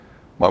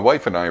My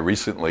wife and I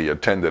recently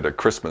attended a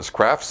Christmas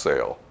craft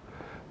sale.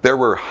 There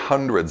were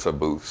hundreds of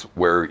booths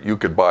where you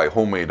could buy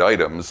homemade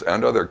items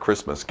and other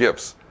Christmas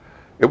gifts.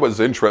 It was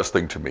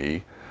interesting to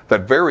me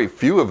that very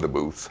few of the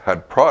booths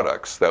had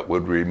products that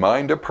would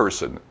remind a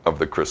person of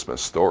the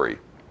Christmas story.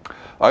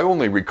 I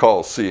only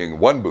recall seeing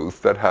one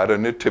booth that had a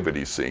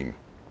nativity scene.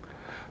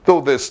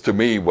 Though this to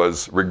me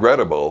was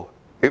regrettable,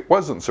 it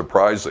wasn't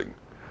surprising.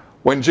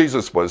 When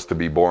Jesus was to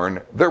be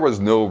born, there was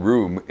no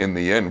room in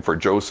the inn for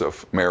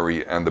Joseph,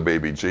 Mary, and the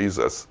baby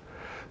Jesus.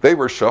 They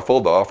were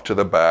shuffled off to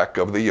the back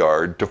of the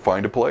yard to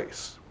find a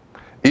place.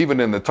 Even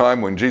in the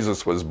time when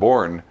Jesus was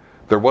born,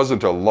 there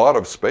wasn't a lot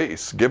of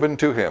space given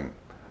to him.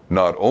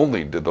 Not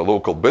only did the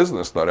local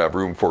business not have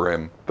room for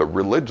him, the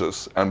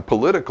religious and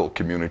political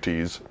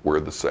communities were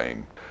the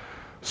same.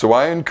 So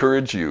I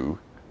encourage you,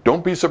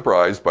 don't be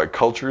surprised by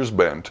culture's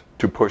bent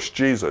to push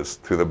Jesus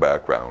to the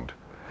background.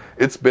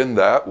 It's been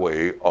that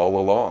way all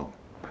along.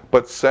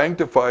 But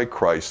sanctify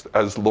Christ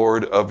as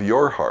Lord of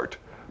your heart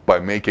by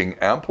making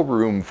ample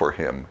room for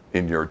him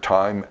in your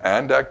time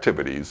and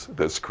activities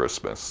this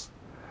Christmas.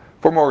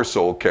 For more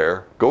soul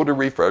care, go to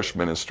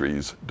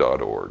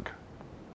refreshministries.org.